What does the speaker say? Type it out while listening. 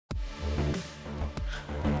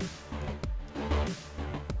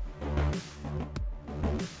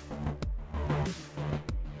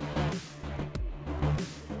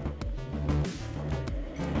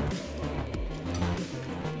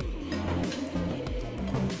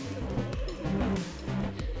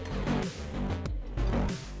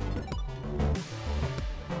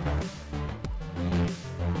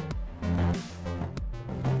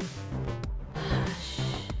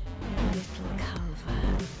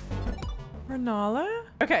Rennala?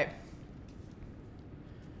 Okay.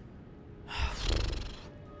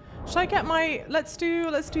 Should I get my... Let's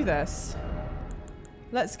do this.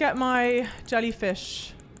 Let's get my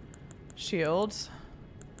jellyfish shield.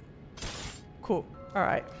 Cool. All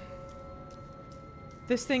right.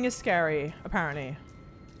 This thing is scary, apparently.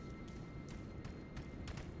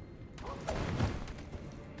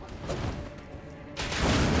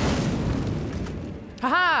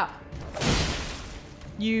 Haha!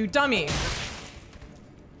 You dummy.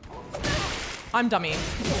 I'm dummy.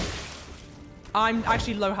 I'm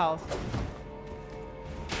actually low health.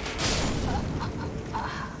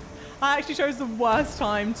 I actually chose the worst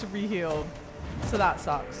time to re-heal, so that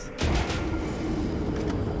sucks.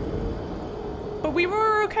 But we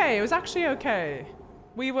were okay. It was actually okay.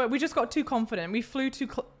 We just got too confident. We flew too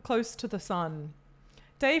close to the sun.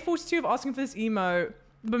 Day 42 of asking for this emote,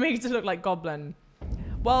 but makes it look like Goblin.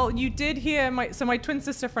 Well, you did hear my twin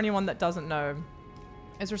sister, for anyone that doesn't know,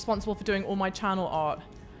 is responsible for doing all my channel art.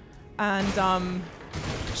 And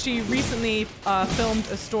she recently filmed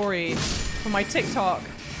a story for my TikTok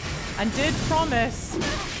and did promise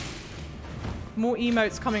more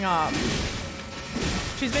emotes coming up.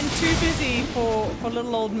 She's been too busy for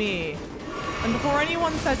little old me. And before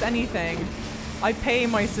anyone says anything, I pay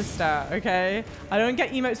my sister, okay? I don't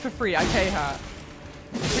get emotes for free, I pay her.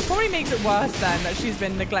 It probably makes it worse then that she's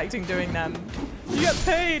been neglecting doing them. You get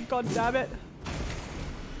paid, god damn it.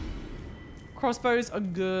 Crossbows are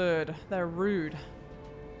good. They're rude.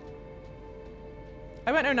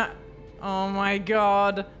 I went no. Oh my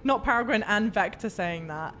god. Not Peregrine and Vector saying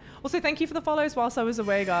that. Also, thank you for the follows whilst I was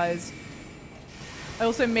away, guys. I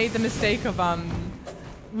also made the mistake of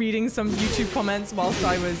reading some YouTube comments whilst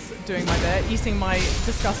I was doing my bit, eating my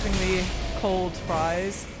disgustingly cold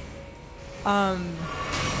fries.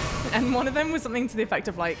 And one of them was something to the effect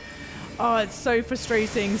of like, oh, it's so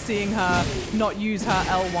frustrating seeing her not use her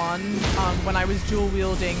L1 when I was dual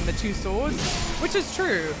wielding the two swords, which is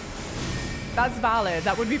true. That's valid.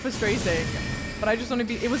 That would be frustrating. But I just want to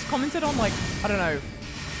be, it was commented on like, I don't know,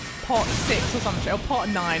 pot 6 or something, or pot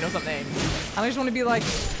 9 or something. And I just want to be like,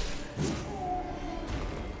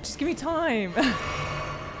 just give me time.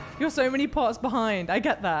 You're so many pots behind. I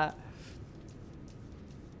get that.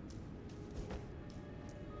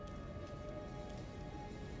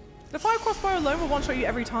 The fire crossbow alone will one-shot you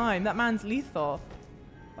every time. That man's lethal.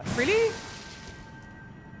 Like, really?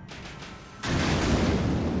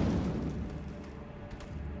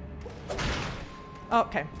 Oh,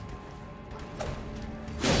 okay.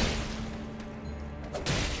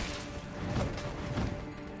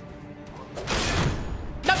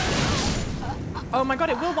 No! Oh my god,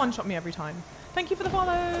 it will one-shot me every time. Thank you for the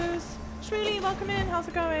follows. Shmuli, welcome in. How's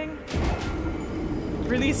it going?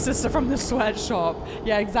 Release sister from the sweatshop.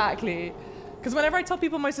 Yeah, exactly. Because whenever I tell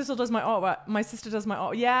people my sister does my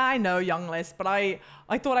art, yeah, I know, young list, but I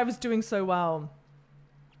thought I was doing so well.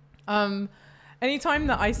 Anytime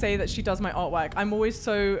that I say that she does my artwork, I'm always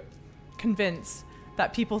so convinced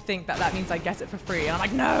that people think that that means I get it for free. And I'm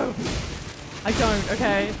like, no, I don't,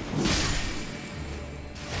 okay?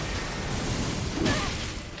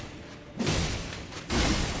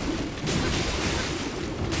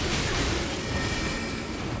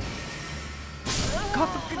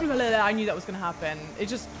 I knew that was going to happen. It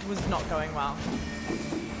just was not going well.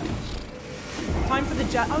 Time for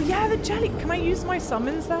the oh yeah, the jelly. Can I use my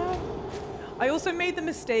summons there? I also made the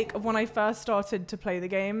mistake of when I first started to play the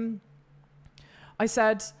game. I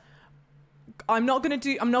said, I'm not going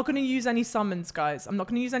to use any summons, guys. I'm not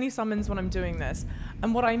going to use any summons when I'm doing this.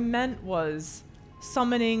 And what I meant was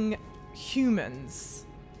summoning humans.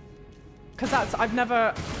 Because I've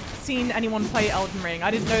never seen anyone play Elden Ring. I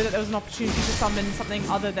didn't know that there was an opportunity to summon something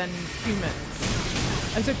other than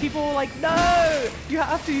humans. And so people were like, no, you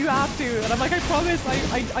have to. And I'm like, I promise,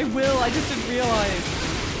 I will. I just didn't realize.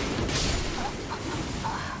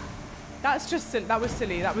 That's just silly. That was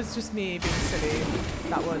silly. That was just me being silly.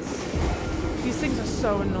 That was. These things are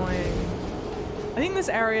so annoying. I think this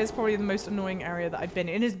area is probably the most annoying area that I've been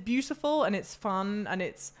in. It is beautiful and it's fun and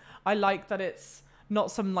I like that it's not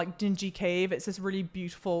some like dingy cave. It's this really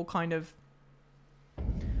beautiful kind of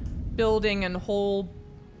building and whole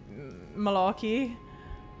malarkey.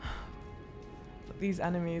 But these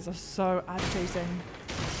enemies are so agitating.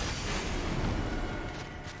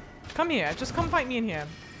 Come here, just come fight me in here.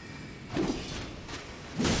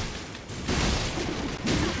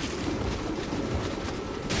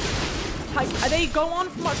 They go on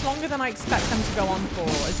for much longer than I expect them to go on for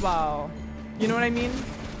as well. You know what I mean?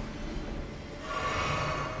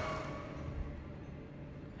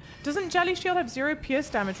 Doesn't Jelly Shield have 0 pierce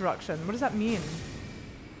damage reduction? What does that mean?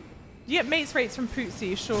 You get mates rates from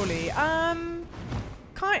Pootsie, surely. A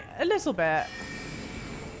little bit.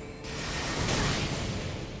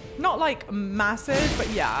 Not like massive, but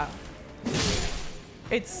yeah.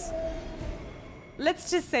 It's...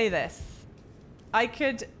 Let's just say this. I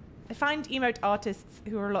could find emote artists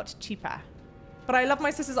who are a lot cheaper. But I love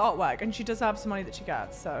my sister's artwork, and she does have some money that she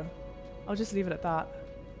gets, so I'll just leave it at that.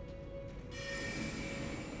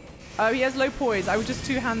 Oh, he has low poise. I would just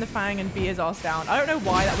two-hand the fang and beat his ass down. I don't know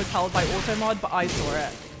why that was held by auto-mod, but I saw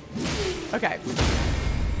it. Okay.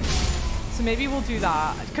 So maybe we'll do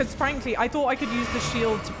that. Because frankly, I thought I could use the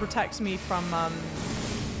shield to protect me from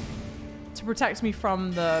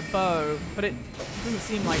the bow, but it doesn't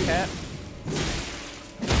seem like it.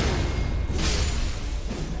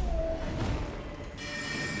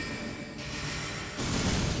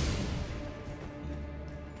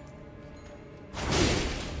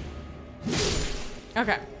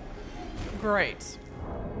 Okay. Great.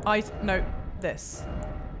 No, this.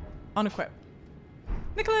 Unequip.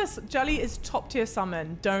 Nicholas, jelly is top tier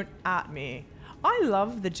summon. Don't at me. I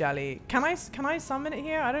love the jelly. Can I summon it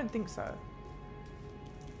here? I don't think so.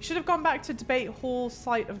 You should have gone back to debate hall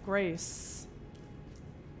site of grace.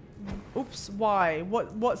 Oops, why?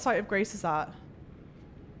 What site of grace is that?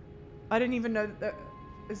 I didn't even know that.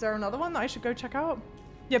 Is there another one that I should go check out?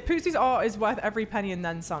 Yeah, Poosie's art is worth every penny and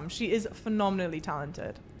then some. She is phenomenally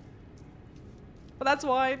talented. But that's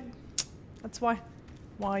why,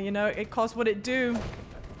 you know, it costs what it do.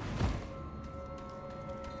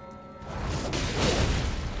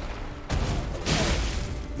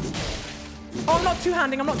 Oh, I'm not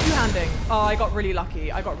two-handing. Oh, I got really lucky.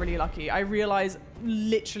 I realized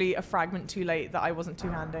literally a fragment too late that I wasn't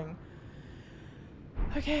two-handing.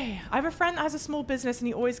 Okay, I have a friend that has a small business and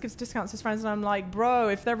he always gives discounts to his friends and I'm like, bro,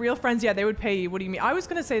 if they're real friends, yeah, they would pay you. What do you mean? I was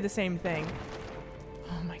going to say the same thing.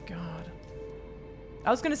 Oh my God.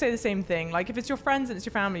 I was going to say the same thing. Like, if it's your friends and it's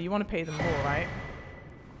your family, you want to pay them more, right?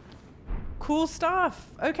 Cool stuff.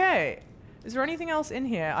 Okay. Is there anything else in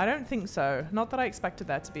here? I don't think so. Not that I expected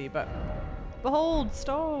there to be, but... Behold,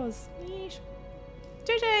 stars. Yeesh.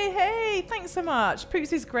 JJ, hey, thanks so much.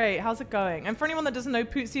 Pootsie's great. How's it going? And for anyone that doesn't know,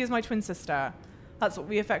 Pootsie is my twin sister. That's what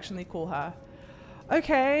we affectionately call her.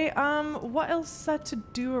 Okay, what else is there to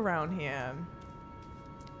do around here?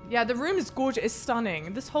 Yeah, the room is gorgeous. It's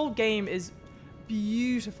stunning. This whole game is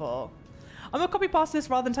beautiful. I'm gonna copy past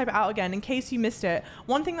this rather than type it out again in case you missed it.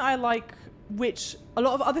 One thing that I like, which a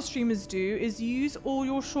lot of other streamers do, is use all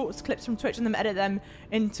your shorts clips from Twitch and then edit them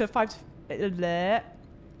into 5 to 10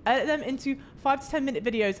 minute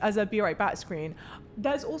videos as a be right back screen.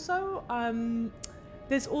 There's also a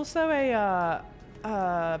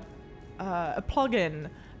plugin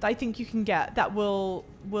that I think you can get that will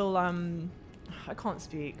I can't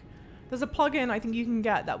speak. There's a plugin I think you can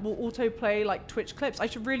get that will autoplay like Twitch clips. I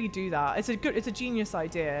should really do that. It's a genius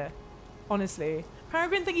idea, honestly.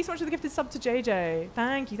 Peregrine, thank you so much for the gifted sub to JJ.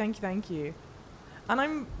 Thank you. And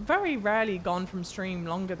I'm very rarely gone from stream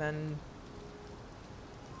longer than...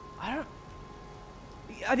 I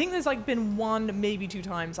think there's like been 1, maybe 2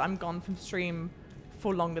 times I'm gone from stream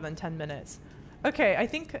for longer than 10 minutes. Okay, I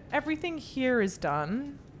think everything here is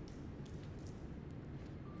done.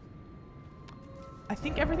 I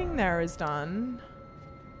think everything there is done.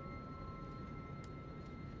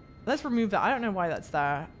 Let's remove that. I don't know why that's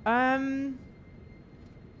there. I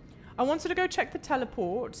wanted to go check the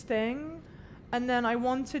teleport thing. And then I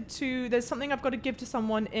wanted to... There's something I've got to give to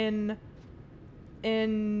someone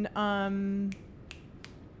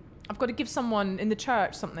I've got to give someone in the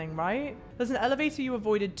church something, right? There's an elevator you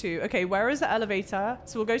avoided too. Okay, where is the elevator?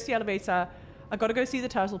 So we'll go see the elevator. I've got to go see the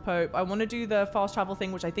Turtle Pope. I want to do the fast travel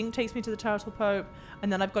thing, which I think takes me to the Turtle Pope.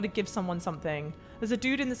 And then I've got to give someone something. There's a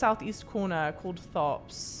dude in the southeast corner called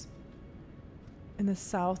Thops. In the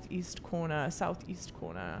southeast corner.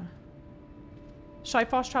 Should I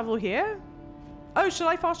fast travel here? Oh, should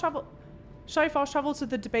I fast travel? Should I fast travel to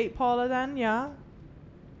the debate parlor then? Yeah.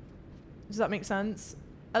 Does that make sense?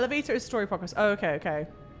 Elevator is story progress. Oh, okay.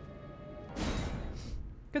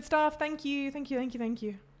 Good stuff. Thank you. Okie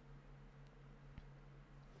dokie.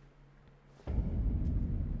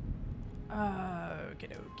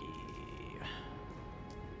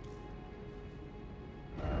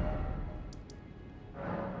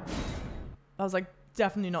 I was like,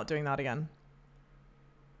 definitely not doing that again.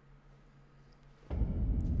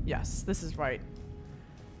 Yes, this is right.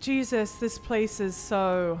 Jesus, this place is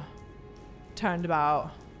so turned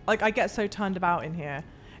about. Like, I get so turned about in here.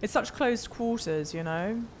 It's such closed quarters, you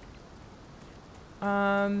know?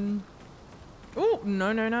 Oh,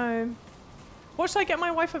 no. What should I get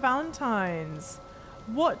my wife for Valentine's?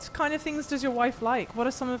 What kind of things does your wife like? What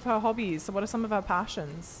are some of her hobbies? What are some of her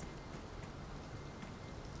passions?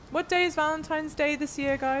 What day is Valentine's Day this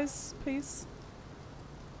year, guys? Please.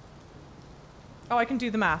 Oh, I can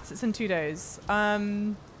do the maths. It's in 2 days.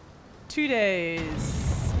 2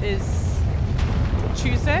 days is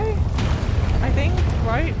Tuesday, I think,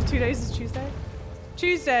 right? 2 days is Tuesday?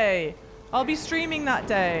 Tuesday! I'll be streaming that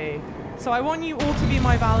day. So I want you all to be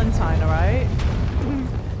my Valentine, alright?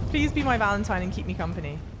 Please be my Valentine and keep me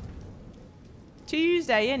company.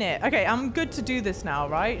 Tuesday, innit? Okay, I'm good to do this now,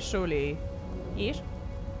 right? Surely. Yes?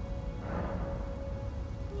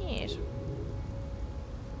 Yes.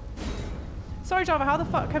 Sorry, Java, how the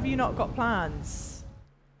fuck have you not got plans?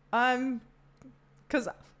 Cause...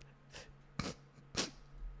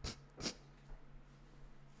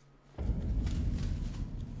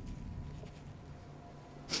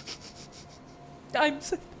 I'm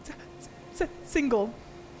single.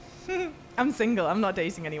 I'm single, I'm not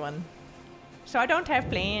dating anyone. So I don't have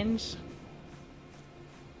plans.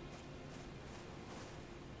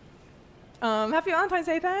 Happy Valentine's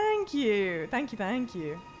Day, thank you. Thank you, thank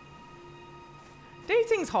you.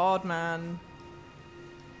 Dating's hard, man.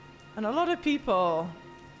 And a lot of people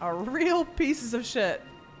are real pieces of shit.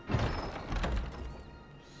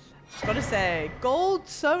 Gotta say, gold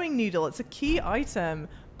sewing needle, it's a key item.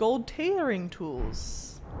 Gold tailoring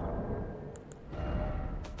tools.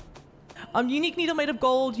 Unique needle made of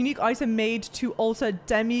gold, unique item made to alter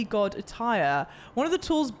demigod attire. One of the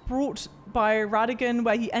tools brought by Radigan,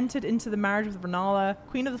 where he entered into the marriage with Rennala,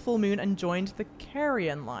 Queen of the Full Moon, and joined the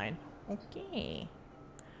Carrion line. Okay.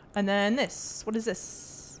 And then this. What is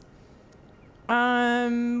this?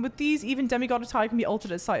 With these, even demigod attire can be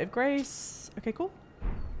altered at sight of grace. Okay, cool.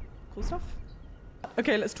 Cool stuff.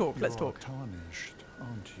 Okay, let's talk. Let's talk. You're tarnished,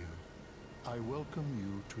 aren't you? I welcome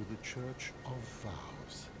you to the Church of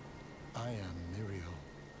Vows. I am Miriel,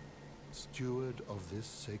 steward of this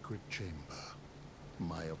sacred chamber.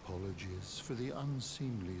 My apologies for the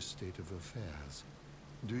unseemly state of affairs.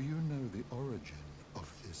 Do you know the origin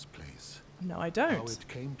of this place? No, I don't. How it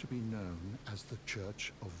came to be known as the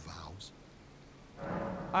Church of Vows?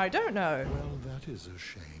 I don't know. Well, that is a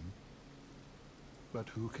shame. But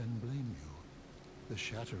who can blame you? The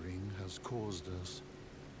shattering has caused us,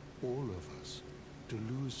 all of us, to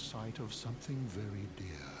lose sight of something very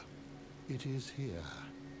dear. It is here,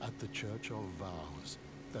 at the Church of Vows,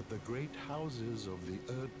 that the great houses of the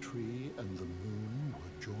Earth Tree and the Moon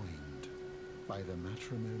were joined by the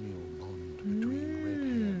matrimonial bond between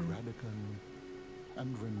red-haired Radigan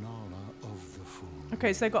and Rennala of the Full Moon.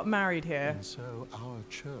 Okay, so they got married here. And so our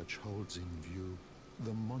church holds in view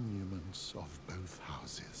the monuments of both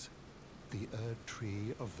houses, the Earth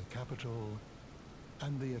Tree of the capital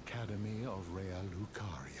and the Academy of Rea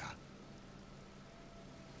Lucaria.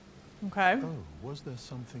 Okay. Oh, was there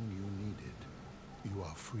something you needed? You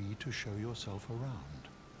are free to show yourself around.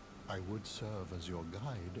 I would serve as your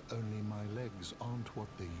guide, only my legs aren't what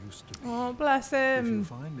they used to be. Oh, bless him. If you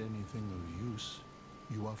find anything of use,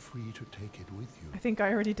 you are free to take it with you. I think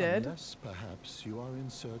I already did. Unless perhaps you are in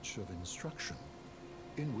search of instruction,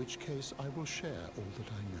 in which case I will share all that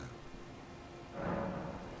I know.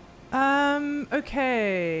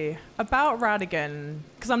 Okay. About Radigan,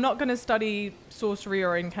 because I'm not going to study sorcery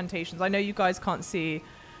or incantations. I know you guys can't see,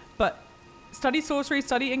 but study sorcery,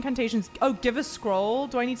 study incantations. Oh, give a scroll.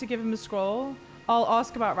 Do I need to give him a scroll? I'll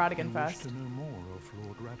ask about Radigan first. I wish to know more of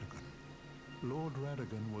Lord Radigan. Lord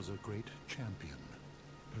Radigan was a great champion,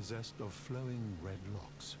 possessed of flowing red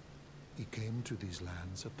locks. He came to these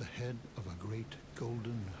lands at the head of a great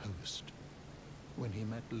golden host. When he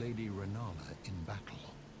met Lady Rennala in battle,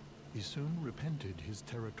 he soon repented his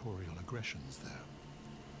territorial aggressions there,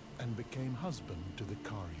 and became husband to the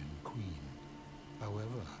Carian Queen.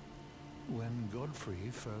 However, when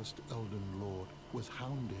Godfrey, first Elden Lord, was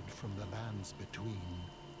hounded from the lands between,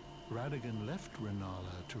 Radigan left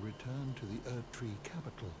Rennala to return to the Earth Tree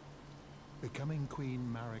capital, becoming Queen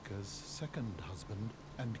Marika's second husband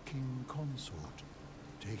and king consort,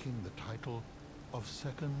 taking the title of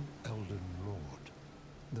Second Elden Lord.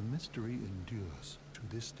 The mystery endures to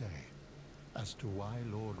this day as to why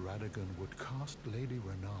Lord Radigan would cast Lady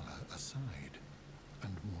Rennala aside,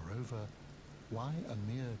 and moreover, why a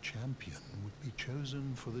mere champion would be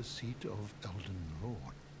chosen for the seat of Elden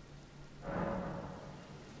Lord.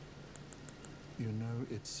 You know,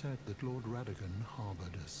 it's said that Lord Radigan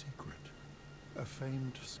harbored a secret. A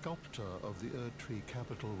famed sculptor of the Earth Tree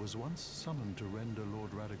capital was once summoned to render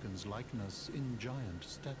Lord Radigan's likeness in giant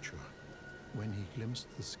stature, when he glimpsed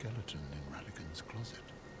the skeleton in Radigan's closet.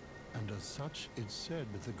 And as such, it's said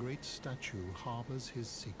that the great statue harbors his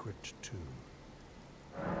secret too.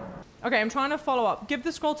 Okay, I'm trying to follow up. Give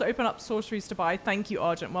the scroll to open up sorceries to buy. Thank you,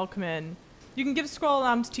 Argent. Welcome in. You can give scroll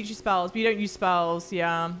to teach you spells, but you don't use spells.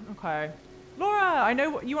 Yeah, okay. Laura, I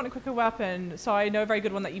know you want a quicker weapon, so I know a very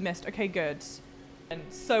good one that you missed. Okay, good. And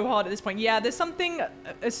so hard at this point. Yeah, there's something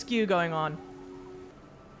askew going on.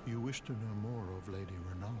 You wish to know more of Lady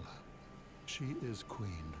Rennala. She is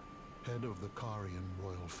Queen, head of the Carian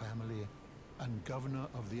royal family, and governor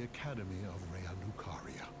of the Academy of Rea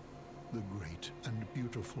Lucaria, the great and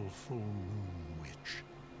beautiful full moon witch.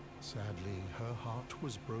 Sadly, her heart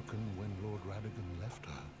was broken when Lord Radagon left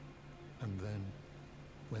her. And then,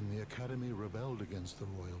 when the Academy rebelled against the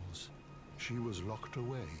royals, she was locked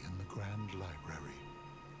away in the Grand Library.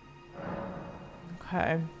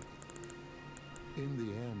 Okay. In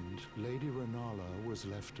the end, Lady Rennala was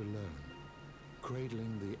left alone,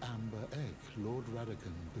 cradling the amber egg Lord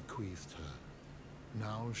Radagon bequeathed her.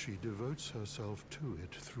 Now she devotes herself to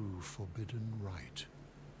it through forbidden rite,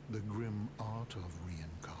 the grim art of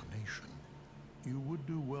reincarnation. You would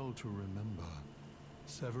do well to remember,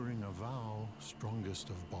 severing a vow, strongest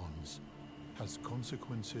of bonds, has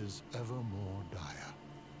consequences ever more dire.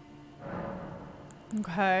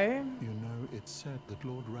 Okay. You know, it's said that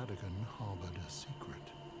Lord Radagon harbored a secret.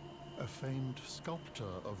 A famed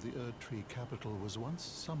sculptor of the Erdtree capital was once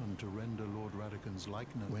summoned to render Lord Radagon's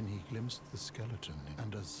likeness when he glimpsed the skeleton,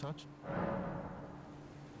 and as such...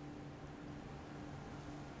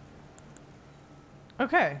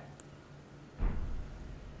 Okay.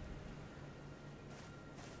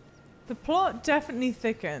 The plot definitely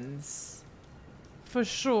thickens. For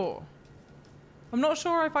sure. I'm not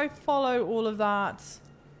sure if I follow all of that,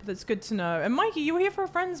 but that's good to know. And Mikey, you were here for a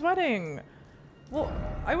friend's wedding. Well,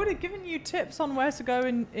 I would have given you tips on where to go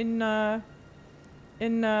in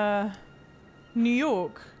New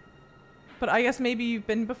York. But I guess maybe you've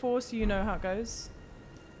been before, so you know how it goes.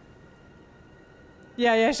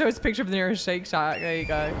 Yeah, show us a picture of the nearest Shake Shack. There you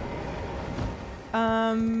go.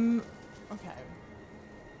 Okay.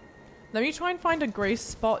 Let me try and find a gray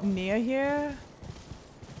spot near here.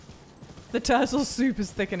 The turtle soup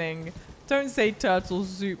is thickening. Don't say turtle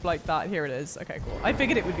soup like that. Here it is. Okay, cool. I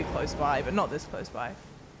figured it would be close by, but not this close by.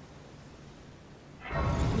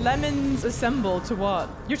 Lemons assemble to what?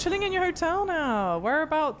 You're chilling in your hotel now. Where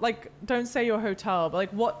about, like, don't say your hotel, but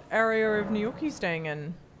like what area of New York are you staying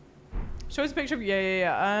in? Show us a picture of,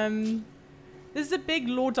 yeah. This is a big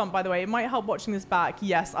lore dump, by the way. It might help watching this back.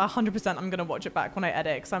 Yes, 100% I'm gonna watch it back when I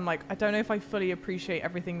edit, because I'm like, I don't know if I fully appreciate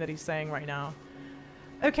everything that he's saying right now.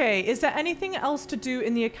 Okay, is there anything else to do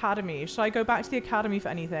in the academy? Should I go back to the academy for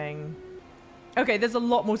anything? Okay, there's a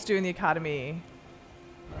lot more to do in the academy.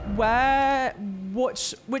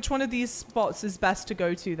 Which one of these spots is best to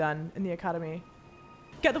go to then in the academy?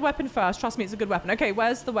 Get the weapon first. Trust me, it's a good weapon. Okay,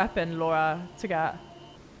 where's the weapon, Laura, to get?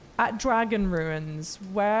 At Dragon Ruins.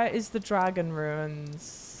 Where is the Dragon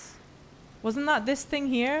Ruins? Wasn't that this thing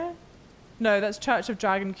here? No, that's Church of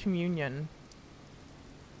Dragon Communion.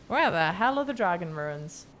 Where the hell are the Dragon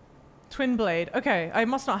Ruins? Twin Blade. Okay, I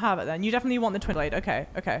must not have it then. You definitely want the Twin Blade. Okay.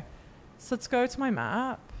 So let's go to my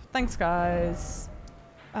map. Thanks, guys.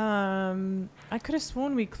 I could have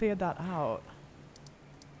sworn we cleared that out.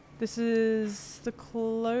 This is the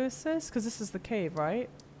closest, because this is the cave, right?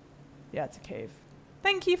 Yeah, it's a cave.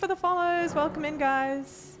 Thank you for the follows. Welcome in,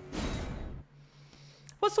 guys.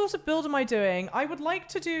 What sort of build am I doing? I would like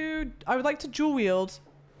to dual wield,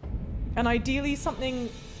 and ideally something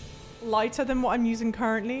lighter than what I'm using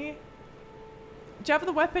currently. Do you have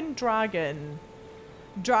the weapon Dragon?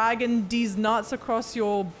 Dragon these nuts across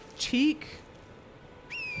your cheek?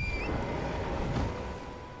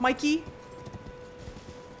 Mikey?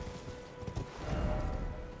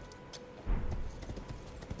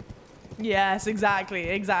 Yes,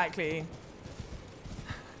 exactly.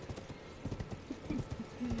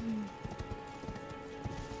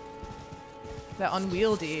 They're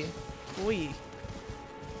unwieldy. Oi.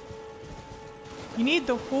 You need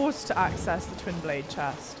the horse to access the twin blade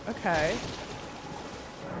chest. Okay.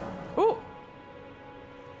 Ooh.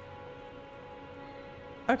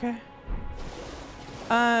 Okay.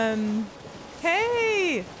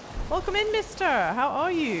 Hey! Welcome in, mister. How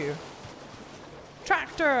are you?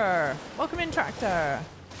 Tractor! Welcome in, Tractor.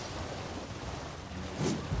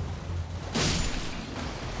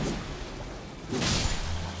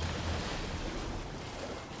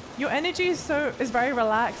 Your energy is very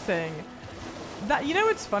relaxing. That, you know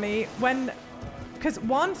what's funny? Because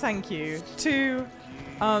one, thank you. Two,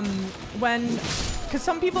 because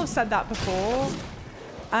some people have said that before,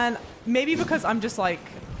 and maybe because I'm just like,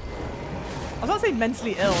 I was about to say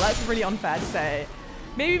mentally ill, that's really unfair to say.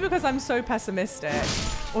 Maybe because I'm so pessimistic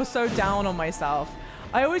or so down on myself.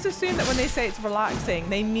 I always assume that when they say it's relaxing,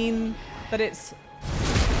 they mean that it's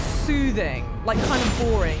soothing, like kind of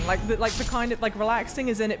boring, like the kind of like relaxing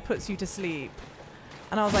as in it puts you to sleep.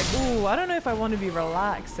 And I was like, ooh, I don't know if I want to be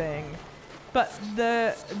relaxing. But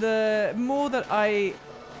the more that I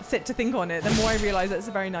sit to think on it, the more I realize that it's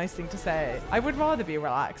a very nice thing to say. I would rather be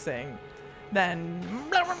relaxing than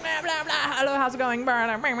blah, blah, blah, blah, blah. Hello, how's it going?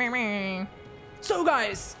 So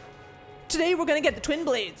guys, today we're gonna get the twin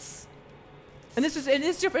blades. And this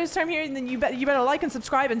is your first time here, and then you better like and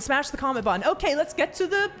subscribe and smash the comment button. Okay, let's get to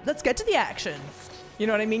the action. You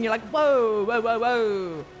know what I mean? You're like, whoa, whoa, whoa,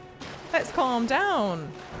 whoa. Let's calm down.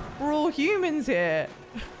 We're all humans here.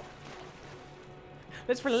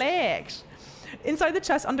 Let's relax. Inside the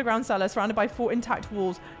chest, underground cellar, surrounded by 4 intact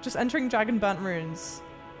walls, just entering dragon burnt runes.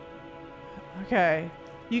 Okay.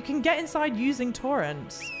 You can get inside using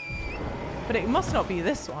torrents. But it must not be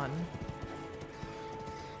this one.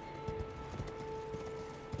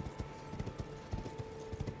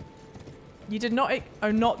 You did not...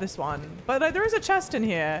 Oh, not this one. But there is a chest in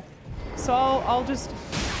here. So I'll just...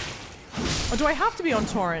 Or do I have to be on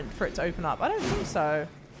torrent for it to open up? I don't think so.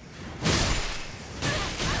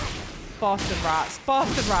 Bastard rats.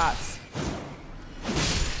 Bastard rats.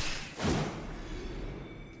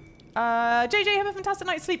 JJ, have a fantastic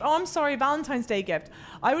night's sleep. Oh, I'm sorry. Valentine's Day gift.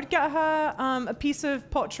 I would get her a piece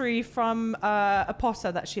of pottery from a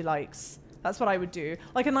potter that she likes. That's what I would do.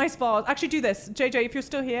 Like a nice vase. Actually, do this. JJ, if you're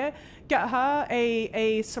still here, get her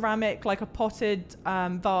a ceramic, like a potted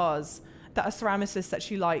vase that a ceramicist that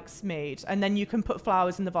she likes made. And then you can put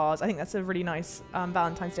flowers in the vase. I think that's a really nice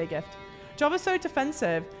Valentine's Day gift. Java's so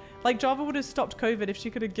defensive. Like, Java would have stopped COVID if she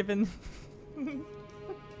could have given...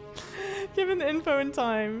 given the info in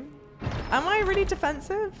time. Am I really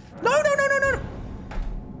defensive? No, no, no, no, no, no!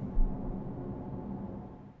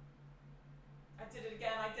 I did it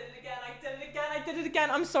again, I did it again, I did it again, I did it again.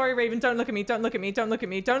 I'm sorry, Raven. Don't look at me, don't look at me, don't look at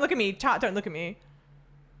me, don't look at me. Chat, don't look at me.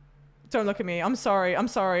 Don't look at me. I'm sorry, I'm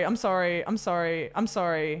sorry, I'm sorry, I'm sorry, I'm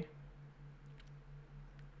sorry.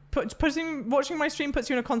 Watching my stream puts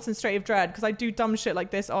you in a constant state of dread because I do dumb shit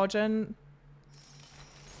like this, Arjun.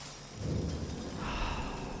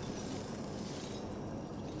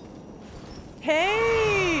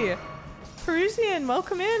 Hey! Perusian,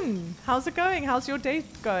 welcome in. How's it going? How's your day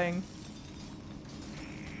going?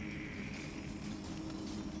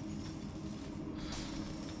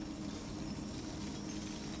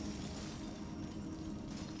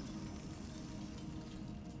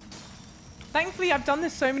 Thankfully, I've done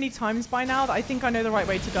this so many times by now that I think I know the right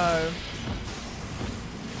way to go.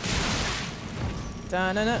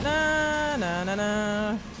 Da-na-na-na,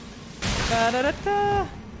 na-na-na. Da-da-da-da.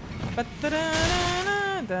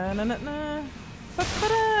 Ba-da-da-na-na, da-na-na-na.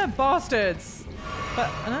 Ba-ba-da. Bastards.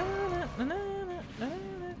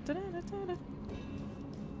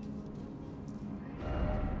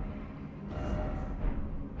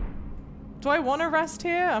 Do I want to rest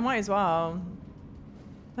here? I might as well.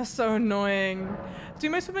 That's so annoying. Do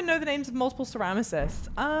most women know the names of multiple ceramicists?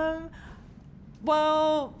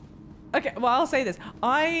 Well, okay, well, I'll say this.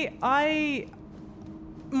 My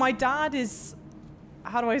dad is,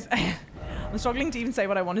 how do I say? I'm struggling to even say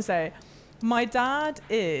what I want to say. My dad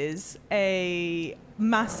is a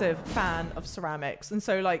massive fan of ceramics. And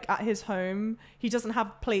so like at his home, he doesn't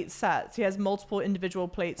have plate sets. He has multiple individual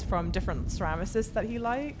plates from different ceramicists that he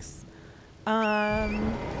likes.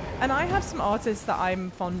 And I have some artists that I'm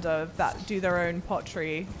fond of that do their own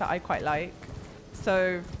pottery that I quite like.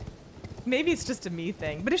 So maybe it's just a me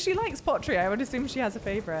thing. But if she likes pottery, I would assume she has a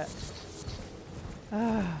favorite.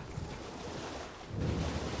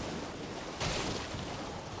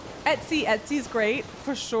 Etsy's great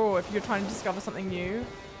for sure if you're trying to discover something new.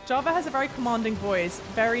 Java has a very commanding voice,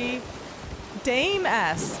 very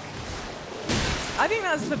Dame-esque. I think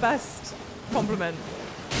that's the best compliment.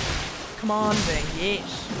 Commanding,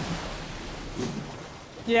 yes.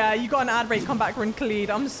 Yeah, you got an ad break, come back and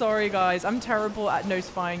clean. I'm sorry guys, I'm terrible at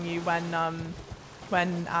notifying you when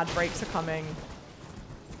ad breaks are coming.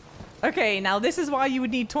 Okay, now this is why you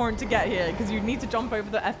would need torrent to get here, because you need to jump over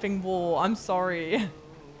the effing wall. I'm sorry.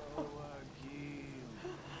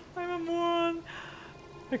 I'm a moron.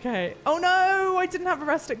 Okay. Oh no, I didn't have a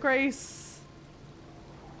rest at Grace.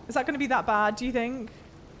 Is that going to be that bad, do you think?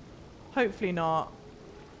 Hopefully not.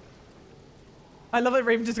 I love it.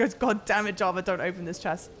 Raven just goes, God damn it, Java, don't open this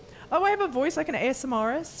chest. Oh, I have a voice like an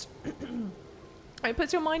ASMRist. It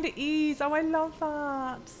puts your mind at ease. Oh, I love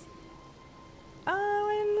that. Oh,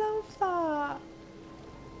 I love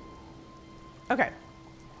that. Okay.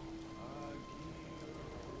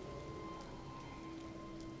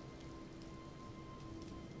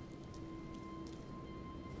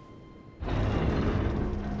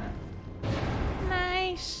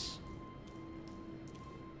 Nice.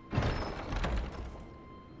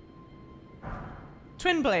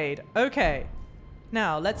 Twin blade. Okay.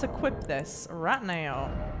 Now, let's equip this right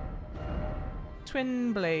now.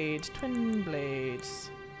 Twin blade. Twin blade.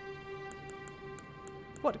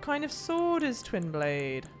 What kind of sword is twin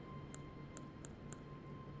blade?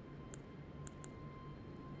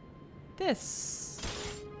 This.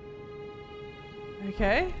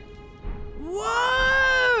 Okay.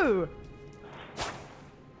 Whoa!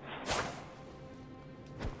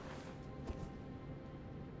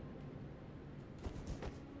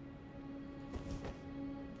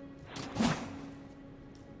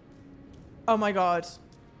 Oh my god.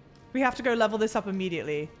 We have to go level this up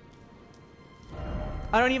immediately.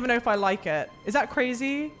 I don't even know if I like it. Is that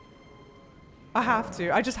crazy? I have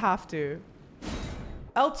to. I just have to.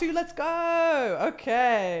 L2, let's go!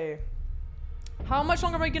 Okay. How much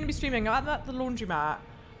longer am I going to be streaming? I'm at the laundromat.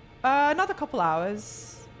 Another couple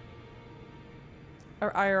hours.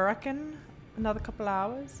 I reckon. Another couple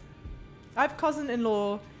hours. I have a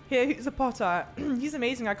cousin-in-law here who's a potter. He's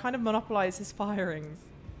amazing. I kind of monopolize his firings.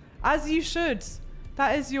 As you should.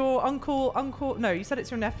 That is your uncle. No, you said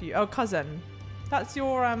it's your nephew. Oh, cousin. That's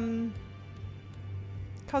your,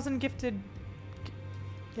 cousin gifted.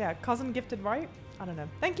 Yeah, cousin gifted, right? I don't know.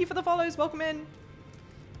 Thank you for the follows. Welcome in.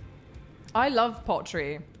 I love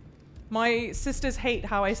pottery. My sisters hate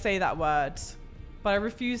how I say that word, but I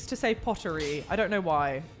refuse to say pottery. I don't know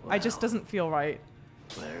why. Well, it just doesn't feel right.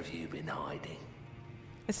 Where have you been hiding?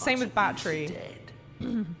 It's the same with battery. Dead.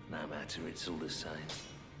 No matter, it's all the same.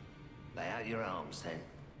 Lay out your arms then.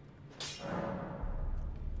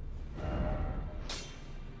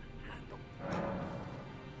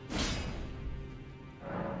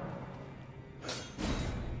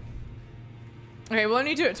 Okay, we'll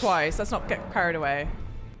only do it twice. Let's not get carried away.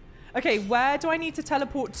 Okay, where do I need to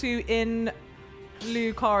teleport to in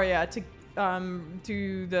Lucaria to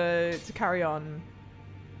to carry on?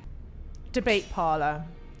 Debate parlor.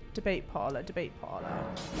 Debate parlor. Debate parlor.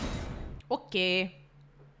 Okay.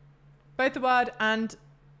 Both the word and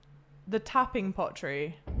the tapping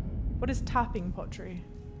pottery. What is tapping pottery?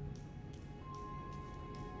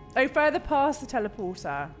 Oh, further past the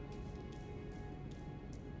teleporter.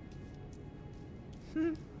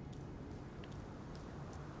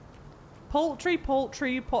 Poultry,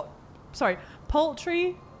 poetry, pottery.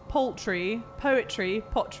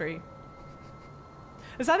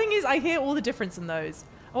 The sad thing is, I hear all the difference in those.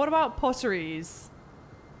 Oh, what about potteries?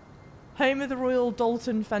 Home of the Royal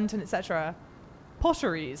Dalton, Fenton, etc.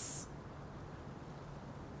 Potteries.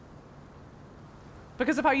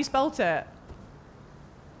 Because of how you spelt it.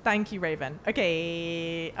 Thank you, Raven.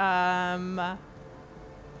 Okay. Where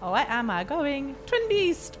am I going? Twin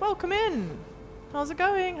Beast, welcome in. How's it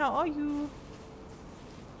going? How are you?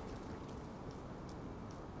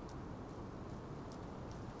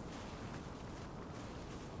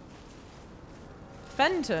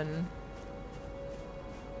 Fenton?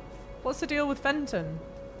 What's the deal with Fenton?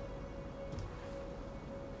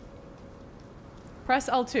 Press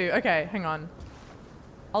L2. Okay, hang on.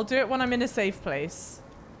 I'll do it when I'm in a safe place.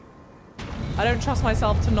 I don't trust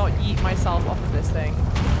myself to not yeet myself off of this thing.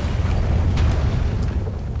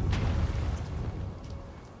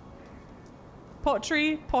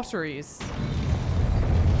 Pottery, potteries.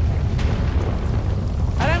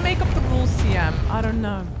 I don't make up the rules, CM. I don't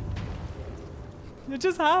know. It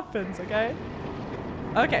just happens, okay?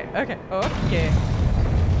 Okay, okay, okay.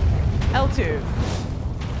 L2.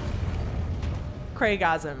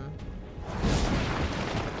 Craigasm.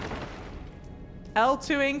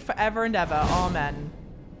 L2ing forever and ever. Amen.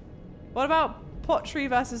 What about pottery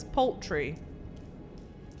versus poultry?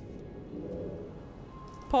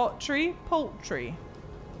 Pottery, poultry.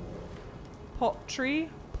 Pottery,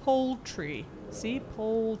 poultry. See?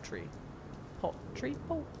 Poultry. Pottery,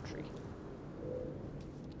 poultry.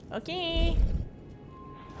 Okay.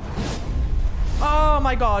 Oh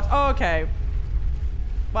my god. Oh, okay.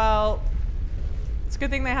 Well, it's a good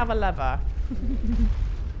thing they have a lever.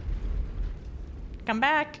 Come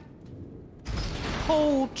back.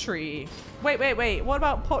 Poultry. Wait, wait, wait. What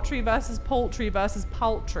about pottery versus poultry versus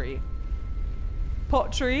poultry?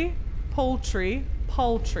 Pottery, poultry,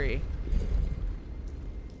 poultry.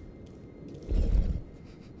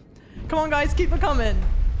 Come on, guys. Keep it coming.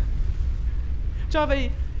 Java,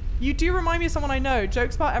 you do remind me of someone I know.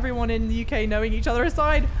 Jokes about everyone in the UK knowing each other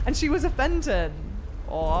aside. And she was a Fenton.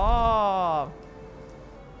 Oh.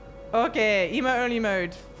 Okay, emote only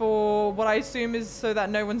mode for what I assume is so that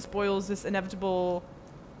no one spoils this inevitable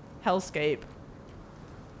hellscape.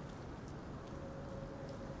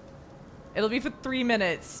 It'll be for 3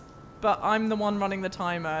 minutes, but I'm the one running the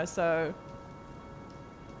timer, so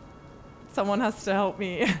someone has to help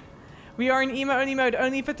me. We are in emote only mode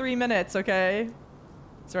only for 3 minutes, okay?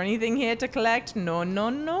 Is there anything here to collect? No, no,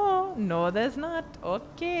 no. No, there's not.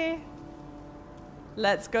 Okay.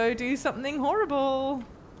 Let's go do something horrible.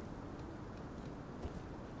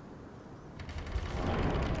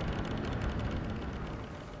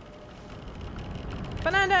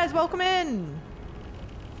 Fernandez, welcome in.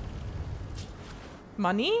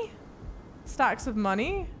 Money? Stacks of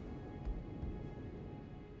money?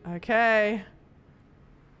 Okay.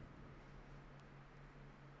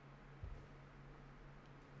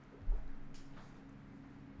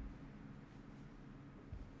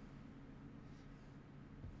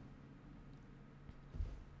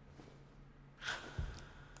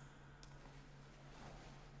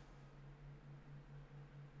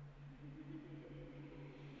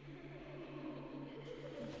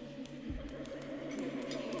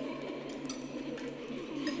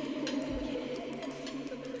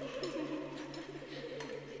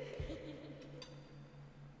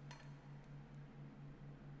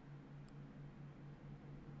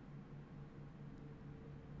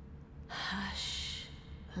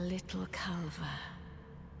 Little Calva.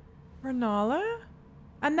 Rennala?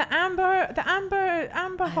 And the amber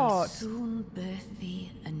I'll heart. soon birth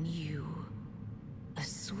thee anew, a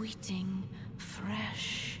sweeting,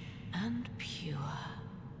 fresh and pure.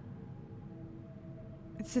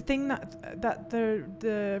 It's the thing that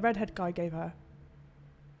the redhead guy gave her.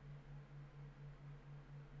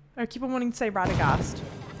 I keep on wanting to say Radagast.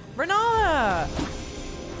 Rennala!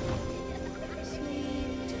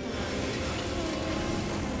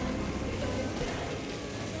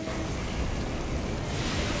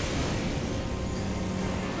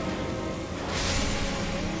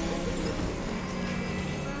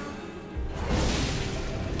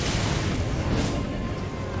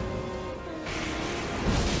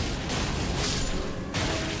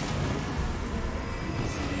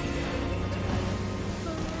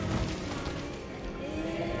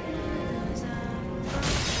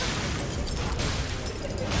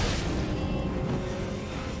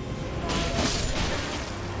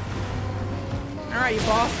 Alright, you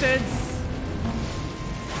bastards.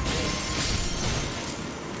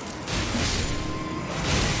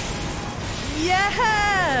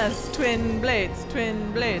 Yes! Twin blades,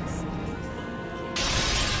 twin blades.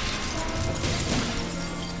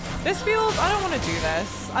 This feels... I don't want to do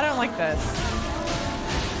this. I don't like this.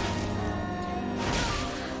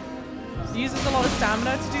 It uses a lot of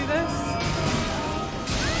stamina to do this.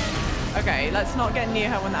 Okay, let's not get near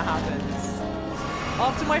her when that happens.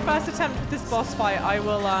 After my first attempt with this boss fight, I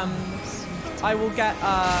will get,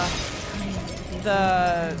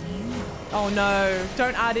 the... Oh no,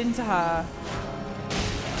 don't add into her.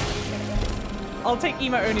 I'll take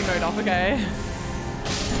emo only mode off, okay?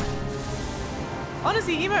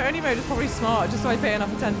 Honestly, emo only mode is probably smart, just so I pay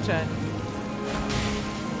enough attention.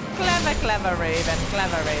 Clever, clever Raven,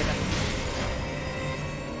 clever Raven.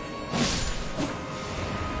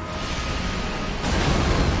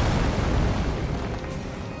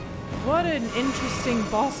 What an interesting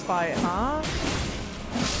boss fight, huh?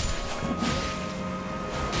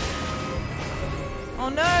 Oh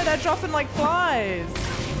no, they're dropping like flies.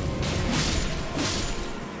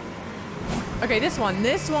 Okay, this one,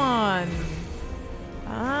 this one.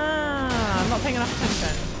 Ah, I'm not paying enough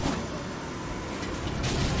attention.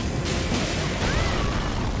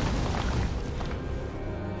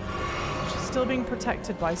 She's still being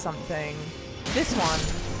protected by something. This one.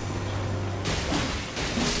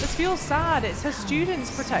 This feels sad. It's her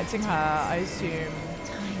students protecting her, I assume.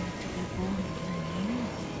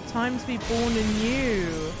 Time to be born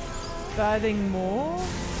anew. Birthing more?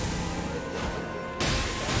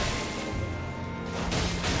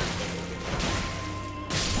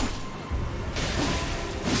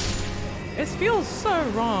 It feels so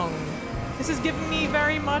wrong. This is giving me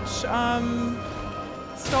very much Star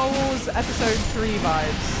Wars Episode 3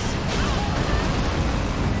 vibes.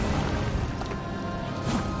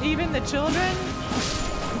 Even the children?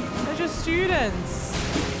 They're just students.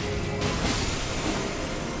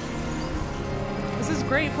 This is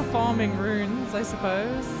great for farming runes, I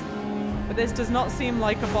suppose. But this does not seem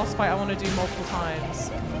like a boss fight I want to do multiple times.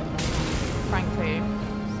 Frankly.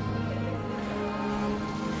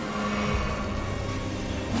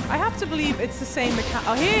 I have to believe it's the same mechanic.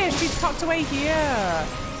 Oh, here! She's tucked away here!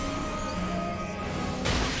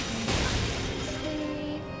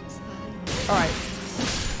 Alright.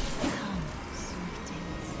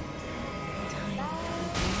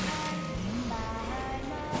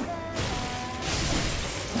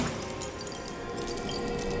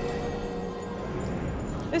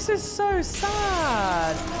 This is so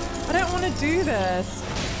sad. I don't want to do this.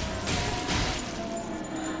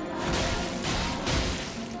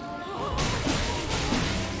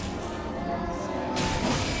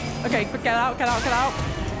 Okay, but get out, get out, get out.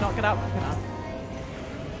 Not get out quick enough.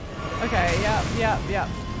 Okay, yep.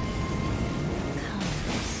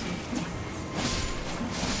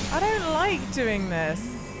 I don't like doing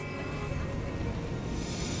this.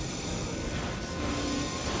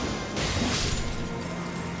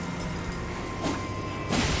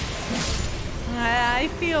 I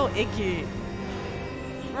feel icky.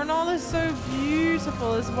 Rennala's so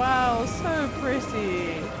beautiful as well, so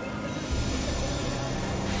pretty.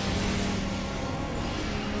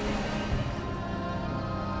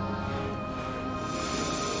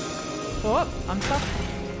 Oh, I'm stuck.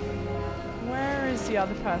 Where is the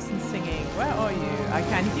other person singing? Where are you? I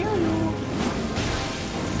can hear you.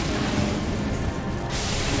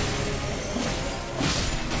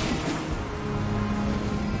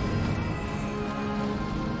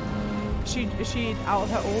 Is she out of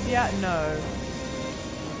her orb yet? No.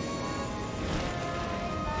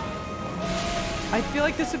 I feel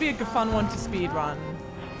like this would be a good fun one to speedrun.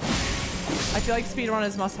 I feel like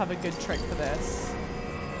speedrunners must have a good trick for this.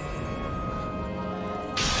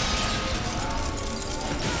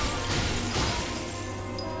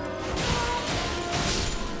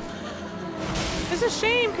 It's a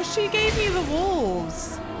shame because she gave me the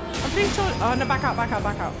wolves. I'm pretty sure. Oh no, back out, back out,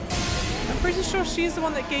 back out. I'm pretty sure she's the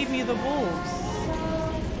one that gave me the wolves.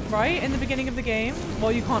 Right? In the beginning of the game?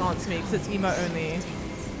 Well, you can't answer me because it's emo only.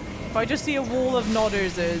 If I just see a wall of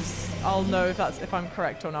nodders, I'll know if I'm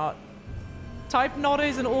correct or not. Type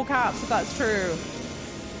nodders in all caps if that's true.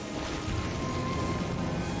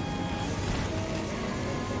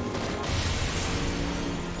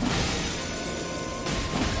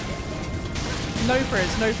 No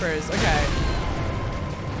frizz, no frizz. Okay.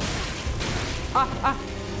 Ah.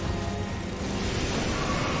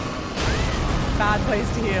 Bad place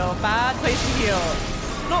to heal. Bad place to heal.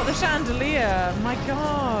 Not the chandelier. My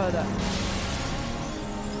god.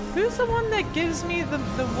 Who's the one that gives me the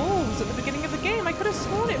wolves at the beginning of the game? I could have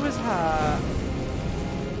sworn it was her.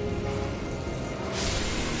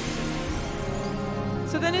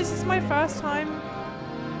 So then is this my first time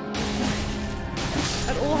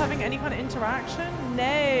at all having any kind of interaction?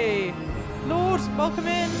 Nay. Lord, welcome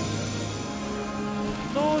in.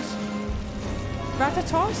 Lord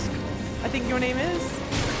Ratatosk? I think your name is.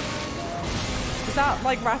 Is that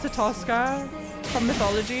like Ratatoska from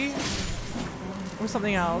mythology? Or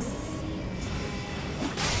something else?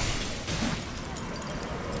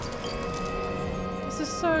 This is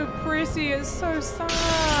so pretty, it's so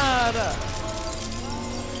sad.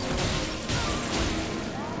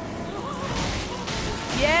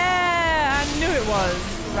 Yeah, I knew it was.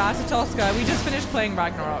 Ratatoska, we just finished playing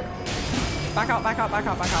Ragnarok. Back out, back out, back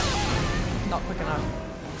out, back out. Not quick enough.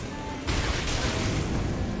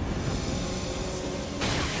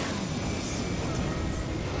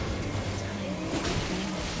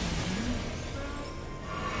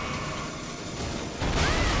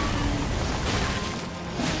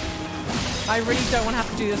 I really don't want to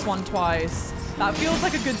have to do this one twice. That feels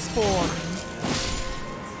like a good spawn.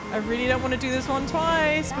 I really don't want to do this one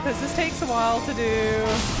twice because this takes a while to do.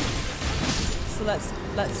 So let's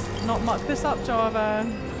not muck this up, Java.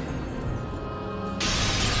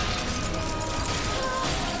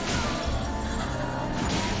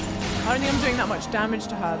 I don't think I'm doing that much damage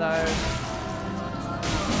to her though.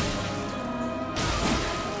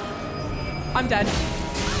 I'm dead.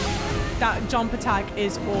 That jump attack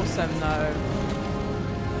is awesome though.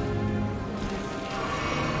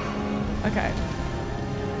 Okay.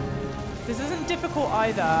 This isn't difficult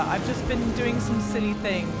either. I've just been doing some silly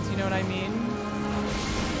things, you know what I mean?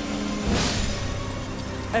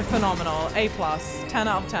 Phenomenal. A+. 10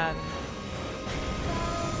 out of 10.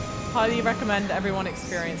 Highly recommend everyone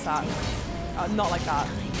experience that. Not like that.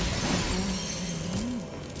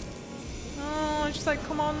 It's just like,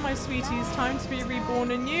 come on, my sweeties, time to be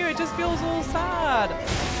reborn anew. It just feels all sad.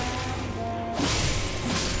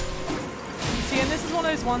 See, and this is one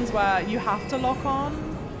of those ones where you have to lock on.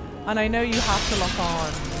 And I know you have to lock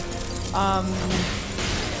on.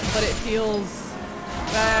 But it feels...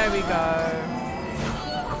 There we go.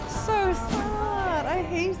 So sad. I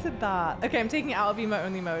hated that. Okay, I'm taking it out of emo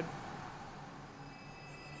only mode.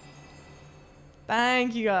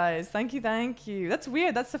 Thank you guys. Thank you, thank you. That's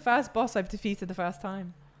weird. That's the first boss I've defeated the first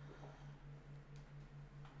time.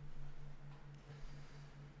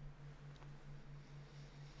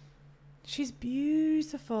 She's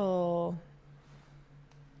beautiful.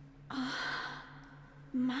 Ah,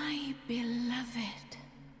 my beloved.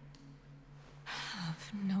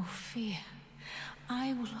 Have no fear.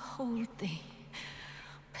 I will hold thee.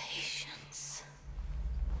 Patience.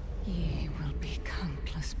 Ye will be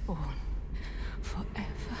countless born.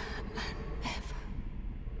 Forever and ever.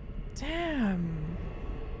 Damn.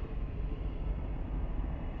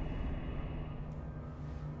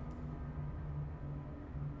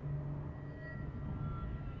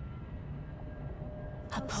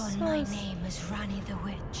 Upon my name as Rani the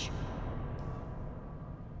Witch.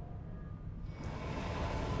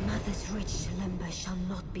 Mother's rich limber shall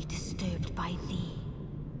not be disturbed by thee.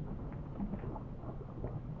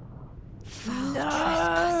 Foul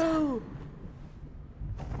trespasser.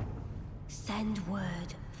 Send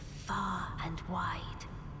word far and wide.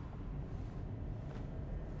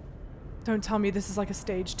 Don't tell me this is like a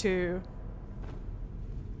stage 2.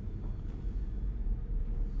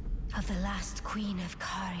 Of the last queen of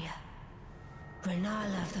Caria,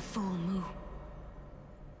 Rennala of the full moon.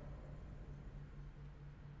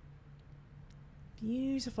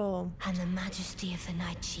 Beautiful. And the majesty of the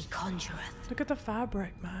night she conjureth. Look at the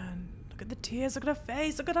fabric, man. Look at the tears. Look at her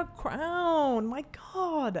face. Look at her crown. My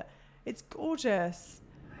God. It's gorgeous.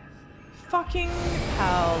 Fucking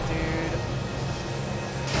hell, dude.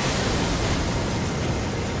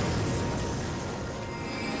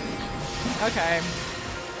 Okay.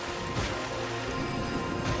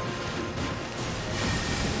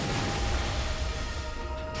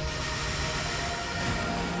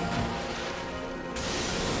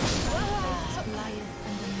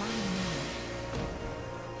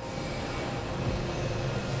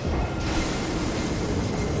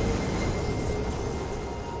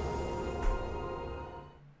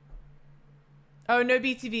 Oh, no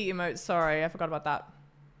BTV emotes. Sorry, I forgot about that.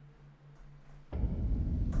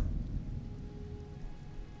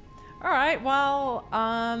 All right, well,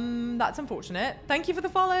 that's unfortunate. Thank you for the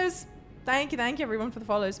follows. Thank you everyone for the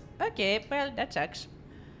follows. Okay, well, that sucks.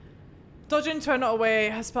 Dodge into her, not away.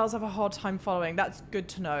 Her spells have a hard time following. That's good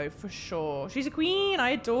to know, for sure. She's a queen. I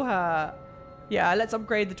adore her. Yeah, let's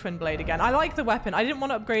upgrade the twin blade again. I like the weapon. I didn't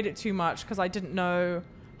want to upgrade it too much because I didn't know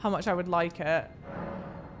how much I would like it.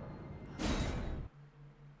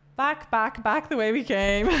 Back the way we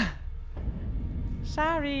came.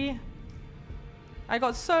 Sorry. I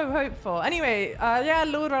got so hopeful. Anyway, yeah,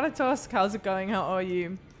 Lord Ratatosk, how's it going? How are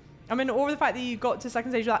you? I'm in awe of the fact that you got to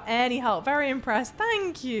second stage without any help. Very impressed.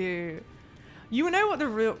 Thank you. You know what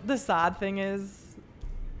the sad thing is?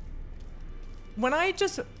 When I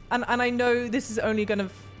just, and I know this is only going to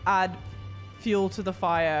add fuel to the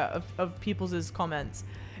fire of people's comments.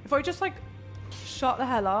 If I just like shut the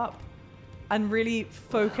hell up and really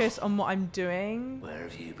focus on what I'm doing. Where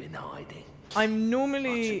have you been hiding? I'm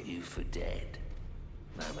normally... I took you for dead.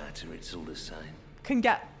 No matter, it's all the same. Can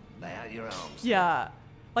get... Lay out your arms. Yeah.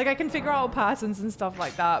 Like, I can figure out patterns and stuff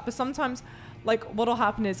like that. But sometimes, like, what'll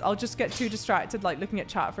happen is I'll just get too distracted, like, looking at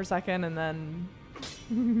chat for a second and then...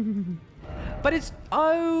 But it's...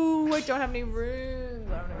 Oh, I don't have any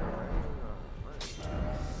runes. I don't have any runes.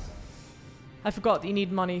 I forgot that you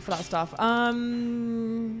need money for that stuff.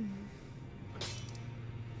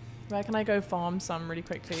 Where can I go farm some really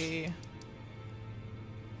quickly?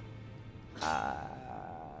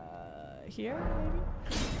 Here, maybe?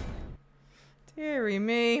 Deary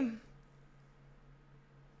me.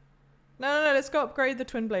 No, let's go upgrade the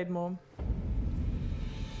twin blade more.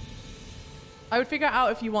 I would figure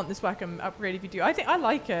out if you want this weapon upgrade if you do. I think I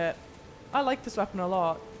like it. I like this weapon a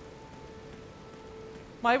lot.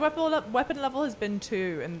 My weapon level has been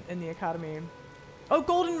 2 in the academy. Oh,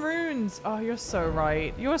 golden runes! Oh, you're so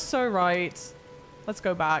right. You're so right. Let's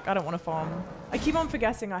go back. I don't want to farm. I keep on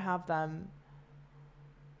forgetting I have them.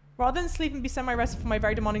 Rather than sleep and be semi-rested for my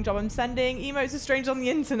very demanding job, I'm sending emotes to strangers on the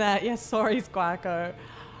internet. Yes, sorry, Squacko.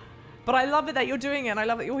 But I love it that you're doing it, and I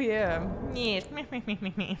love that you're here. Yes.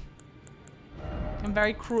 I'm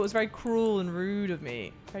very cruel. It's very cruel and rude of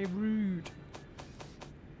me. Very rude.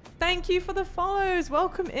 Thank you for the follows.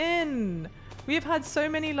 Welcome in. We have had so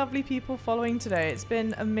many lovely people following today. It's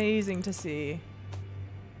been amazing to see.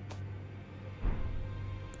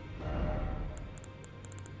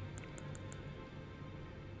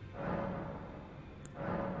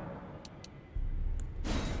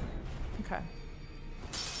 Okay.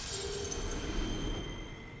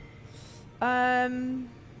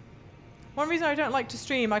 One reason I don't like to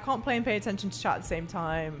stream, I can't play and pay attention to chat at the same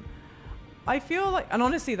time. I feel like, and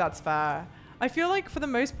honestly, that's fair. I feel like for the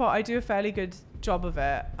most part, I do a fairly good job of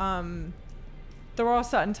it. There are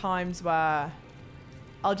certain times where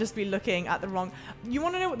I'll just be looking at the wrong... You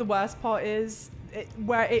want to know what the worst part is?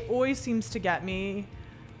 Where it always seems to get me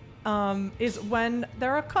is when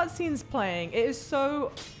there are cutscenes playing. It is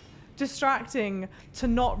so distracting to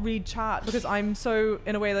not read chat because I'm so,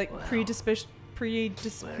 in a way, like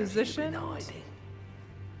predispositioned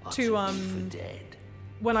to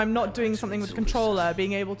when I'm not doing something with the controller,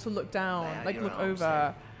 being able to look down, like look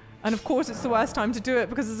over. And of course it's the worst time to do it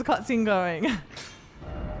because there's a cutscene going.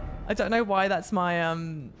 I don't know why that's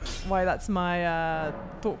my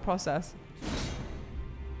thought process.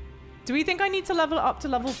 Do we think I need to level up to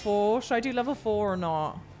level 4? Should I do level 4 or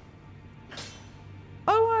not?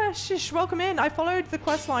 Oh, Shish, welcome in. I followed the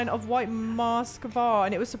questline of White Mask Var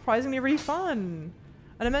and it was surprisingly really fun.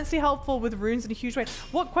 And immensely helpful with runes in a huge way.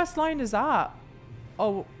 What questline is that?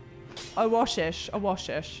 Oh,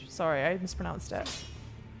 Awashish. Sorry, I mispronounced it.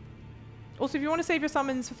 Also, if you want to save your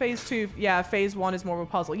summons for phase 2, yeah, phase 1 is more of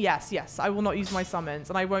a puzzle. Yes, I will not use my summons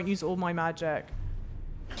and I won't use all my magic.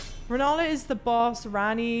 Rennala is the boss.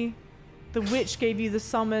 Ranni, the witch, gave you the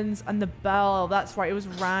summons and the bell. That's right, it was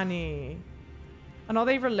Ranni. And are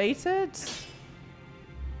they related?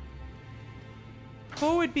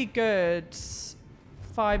 4 would be good.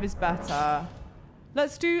 5 is better.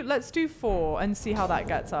 Let's do 4 and see how that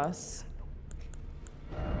gets us.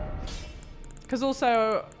 Because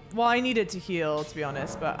also, well, I needed to heal, to be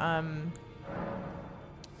honest, but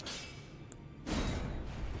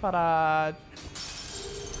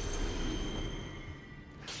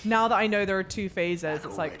now that I know there are 2 phases,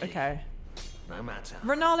 it's like, okay. No matter.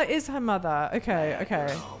 Rennala is her mother.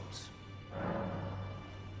 Okay.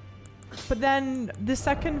 But then the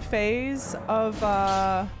second phase of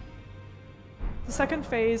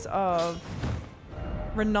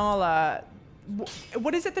Rennala,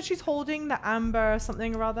 what is it that she's holding? The amber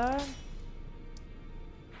something or other?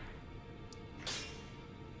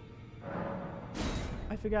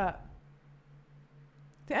 I forget.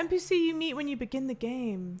 The NPC you meet when you begin the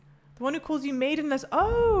game. The one who calls you maidenless.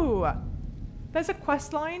 Oh! There's a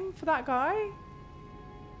quest line for that guy?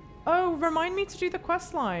 Oh, remind me to do the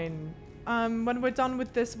quest line. When we're done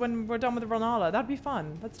with this, when we're done with Rennala. That'd be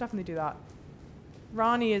fun. Let's definitely do that.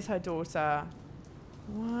 Ranni is her daughter.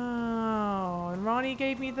 Wow. And Ranni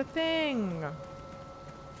gave me the thing.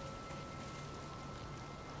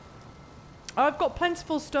 Oh, I've got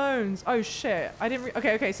plentiful stones. Oh shit. I didn't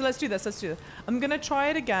okay, so let's do this. I'm gonna try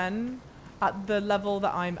it again at the level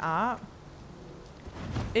that I'm at.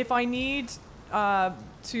 If I need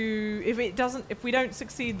if we don't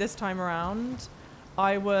succeed this time around,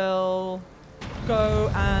 I will go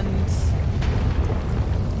and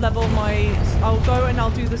I'll go and I'll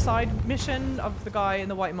do the side mission of the guy in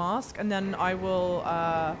the white mask, and then I will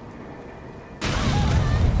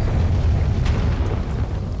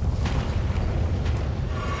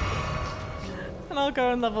and I'll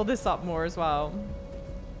go and level this up more as well.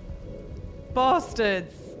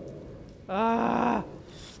 Bastards!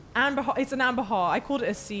 Amber heart. It's an amber heart. I called it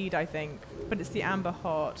a seed, I think, but it's the amber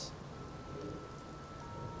heart.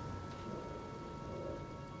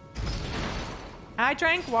 I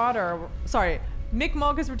drank water. Sorry, Mick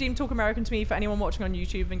Mogg has redeemed Talk American to me for anyone watching on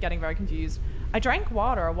YouTube and getting very confused. I drank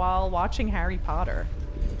water while watching Harry Potter.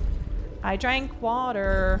 I drank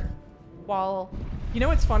water while... You know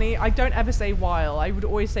what's funny? I don't ever say while. I would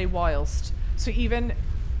always say whilst. So even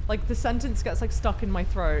like the sentence gets like stuck in my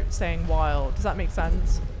throat saying while. Does that make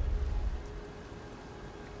sense?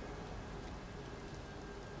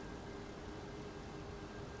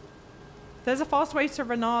 There's a fast way to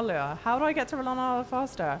Rennala. How do I get to Rennala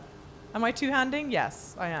faster? Am I two-handing?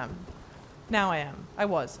 Yes, I am. Now I am. I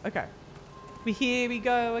was. Okay. Here we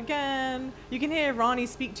go again. You can hear Ranni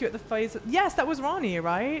speak to you at the phase. Yes, that was Ranni,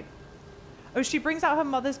 right? Oh, she brings out her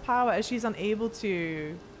mother's power as she's unable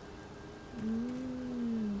to.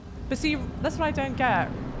 But see, that's what I don't get.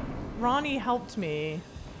 Ranni helped me.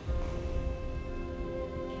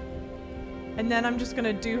 And then I'm just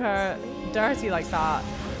gonna do her dirty like that.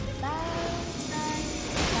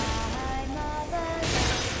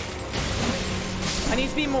 I need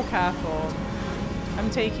to be more careful. I'm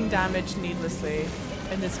taking damage needlessly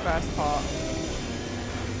in this first part.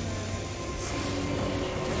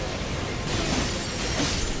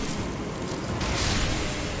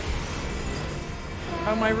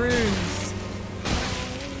 Oh, my runes.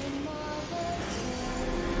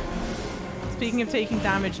 Speaking of taking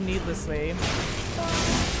damage needlessly.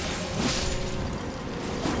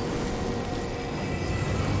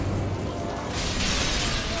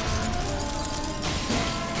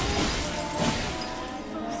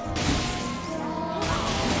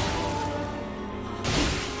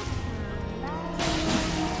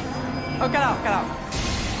 Oh, get out, get out.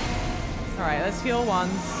 Alright, let's heal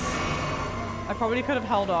once. I probably could have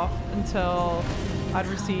held off until I'd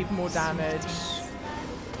received more damage.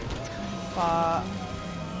 But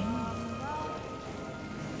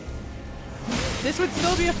this would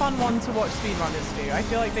still be a fun one to watch speedrunners do. I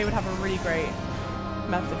feel like they would have a really great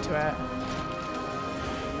method to it.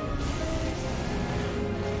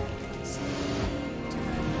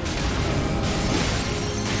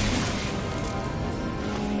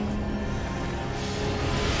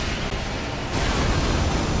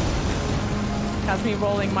 has me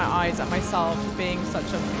rolling my eyes at myself for being such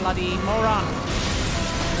a bloody moron.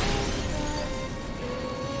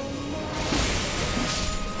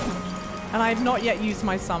 And I've not yet used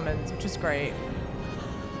my summons, which is great.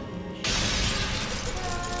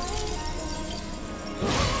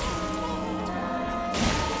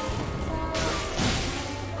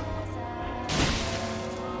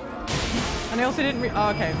 And I also didn't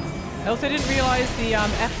okay. I also didn't realize the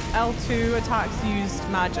FL2 attacks used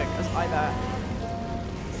magic as either.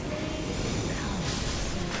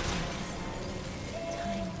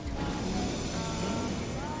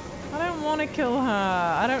 I don't want to kill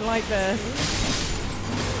her. I don't like this.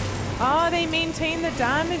 Ah, they maintain the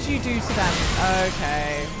damage you do to them.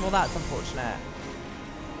 Okay, well that's unfortunate.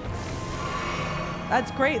 That's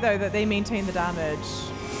great though that they maintain the damage.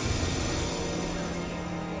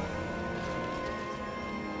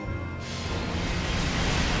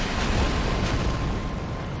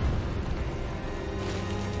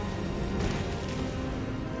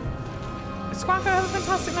 Squawko, have a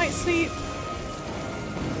fantastic night's sleep.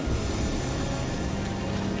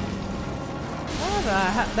 Oh, the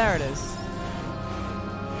heck? There it is.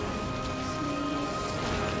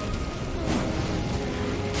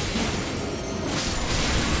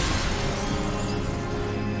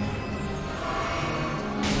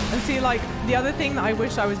 And see, like, the other thing that I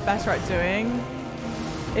wish I was better at doing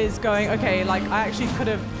is going, okay, like, I actually could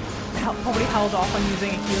have probably held off on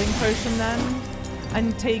using a healing potion then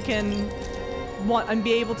and taken one and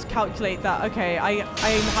be able to calculate that, okay, I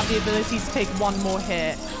have the ability to take one more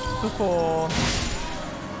hit before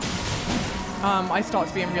I start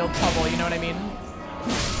to be in real trouble, you know what I mean?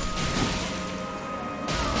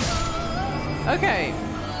 Okay,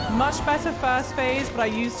 much better first phase, but I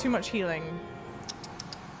used too much healing.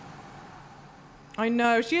 I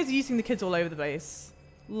know, she is using the kids all over the place.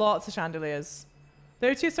 Lots of chandeliers.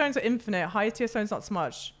 Low tier stones are infinite, high tier stones not so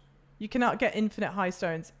much. You cannot get infinite high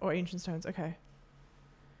stones or ancient stones, okay.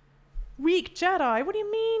 Weak Jedi? What do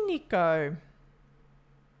you mean, Nico?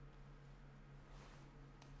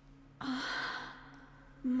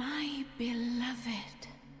 My beloved.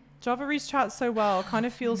 Java reads chat so well. Kind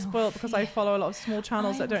of feels spoiled because I follow a lot of small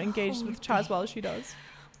channels that don't engage with chat as well as she does.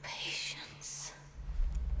 Patience.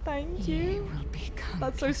 Thank you.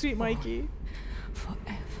 That's so sweet, Mikey. Forever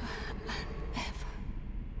and ever.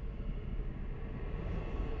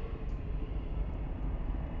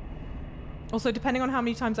 Also, depending on how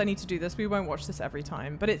many times I need to do this, we won't watch this every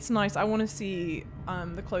time. But it's nice. I want to see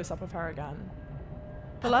the close-up of her again.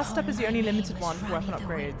 The last step is the only limited one for weapon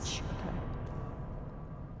upgrades. Okay.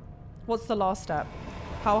 What's the last step?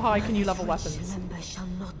 How high can you level weapons? Member shall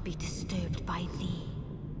not be disturbed by thee.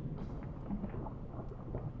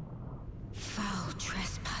 Foul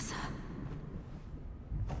trespasser.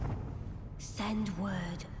 Send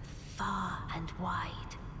word far and wide.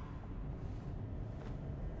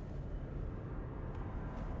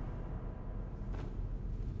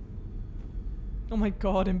 Oh my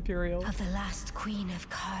god, Imperial. Of the last queen of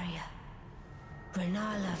Caria,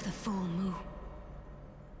 Rennala of the full moon.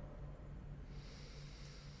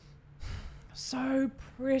 So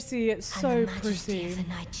pretty, it's so and the majesty pretty. of the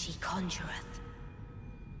night she conjureth.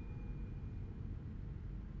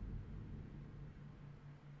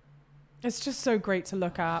 It's just so great to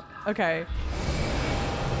look at. Okay.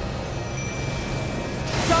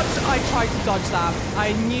 I tried to dodge that.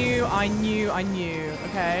 I knew,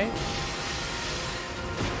 okay?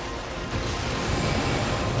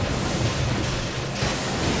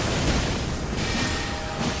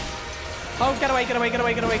 Oh, get away, get away, get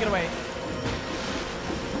away, get away, get away.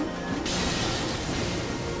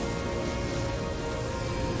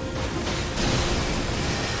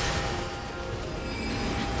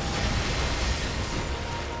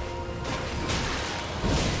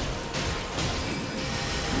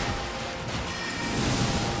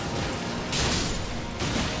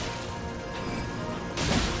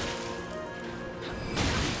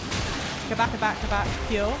 Get back,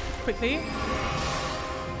 heal, quickly.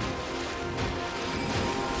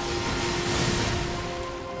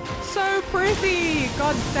 So pretty!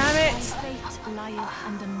 God damn it! Fate lieth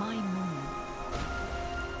under my moon.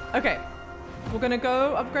 Okay, we're gonna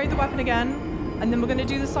go upgrade the weapon again, and then we're gonna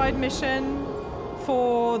do the side mission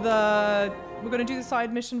for the. We're gonna do the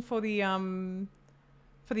side mission for the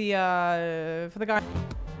guy.